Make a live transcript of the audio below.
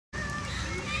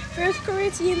1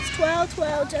 Corinthians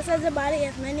 12:12, just as the body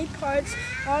has many parts,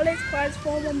 all its parts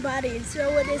form one body, and so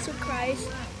it is with Christ.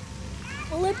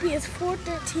 Philippians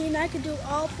 4:13, I can do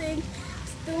all things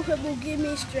through him who give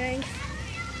me strength.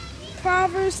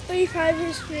 Proverbs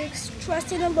 3:5-6,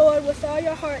 trust in the Lord with all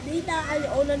your heart, lean not on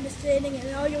your own understanding,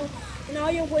 and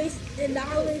all your ways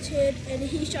acknowledge him, and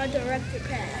he shall direct your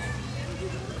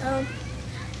path.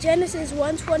 Genesis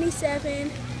 1:27,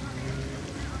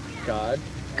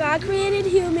 God created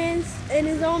humans in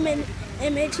his own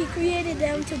image. He created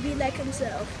them to be like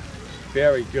himself.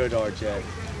 Very good, RJ.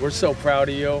 We're so proud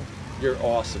of you. You're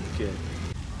awesome, kid.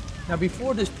 Now,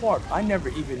 before this park, I never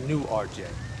even knew RJ.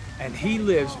 And he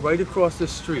lives right across the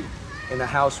street in a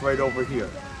house right over here.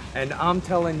 And I'm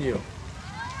telling you,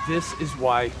 this is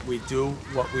why we do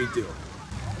what we do.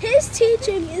 His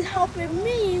teaching is helping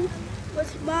me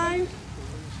with my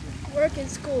work in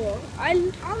school. I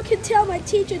can tell my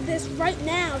teacher this right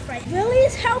now. Really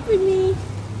is helping me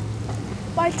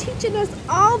by teaching us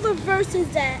all the verses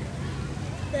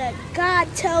that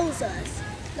God tells us.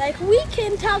 Like, we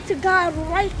can talk to God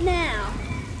right now.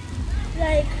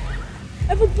 Like,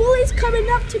 if a bully's coming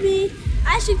up to me,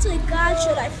 I should say, God,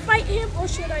 should I fight him or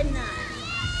should I not?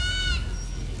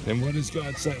 And what does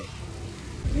God say?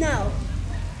 No.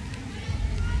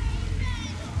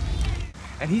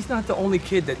 And he's not the only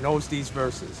kid that knows these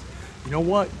verses. You know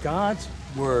what? God's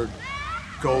word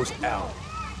goes out,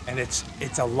 and it's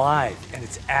alive, and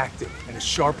it's active, and it's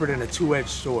sharper than a two-edged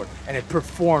sword, and it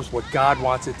performs what God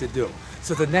wants it to do.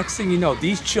 So the next thing you know,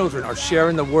 these children are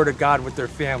sharing the word of God with their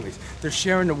families. They're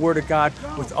sharing the word of God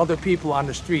with other people on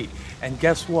the street. And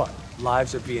guess what?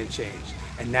 Lives are being changed.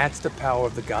 And that's the power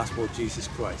of the gospel of Jesus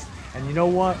Christ. And you know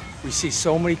what? We see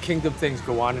so many kingdom things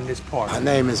go on in this park. Her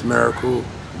name is Miracle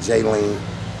Jaylene.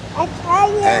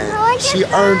 And she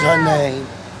earned her name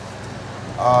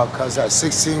because at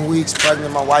 16 weeks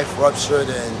pregnant, my wife ruptured,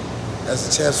 and there's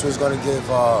a chance we was going to give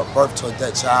birth to a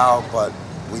dead child, but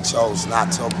we chose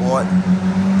not to abort.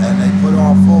 And they put her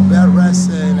on full bed rest,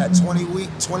 and at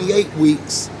 28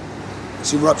 weeks,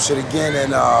 she ruptured again,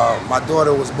 and my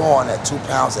daughter was born at 2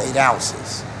 pounds 8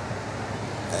 ounces.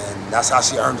 And that's how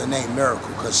she earned the name Miracle,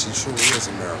 because she truly is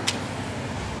a miracle.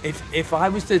 If I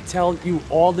was to tell you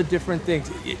all the different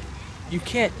things, you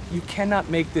cannot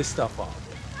make this stuff up.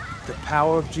 The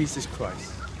power of Jesus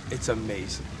Christ, it's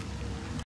amazing.